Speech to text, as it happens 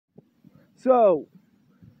So,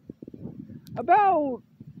 about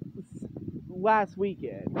last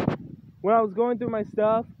weekend, when I was going through my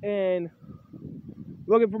stuff and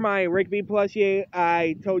looking for my Rick B plushie,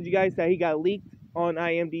 I told you guys that he got leaked on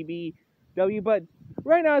IMDb. But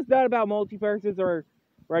right now it's not about multiverses or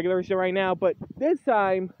regular shit right now, but this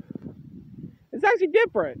time it's actually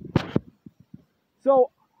different. So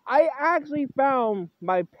I actually found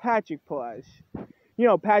my Patrick plush. You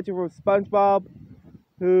know, Patrick from SpongeBob,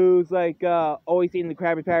 who's like always eating the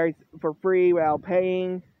Krabby Patties for free without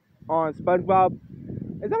paying on SpongeBob.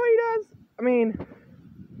 Is that what he does? I mean,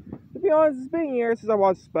 to be honest, it's been years since I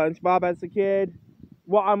watched SpongeBob as a kid.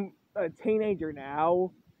 Well, I'm a teenager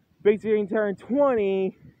now. Basically turned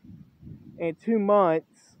 20 in 2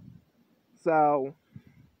 months. So,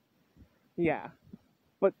 yeah.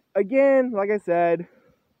 But again, like I said,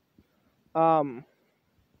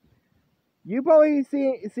 you probably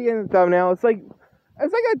see in the thumbnail. It's like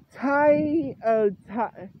a Thai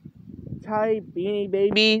Beanie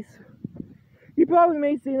Babies. You probably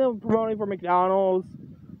may see them promoting for McDonald's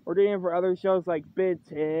or doing it for other shows like Ben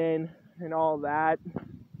 10 and all that.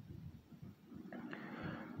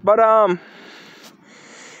 But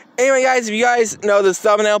anyway, guys, if you guys know this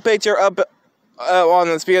thumbnail picture up on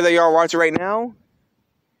this video that y'all watching right now,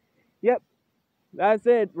 yep, that's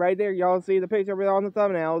it right there. Y'all see the picture on the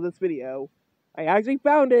thumbnail of this video. I actually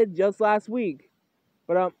found it just last week.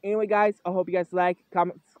 But anyway, guys, I hope you guys like,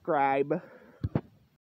 comment, subscribe.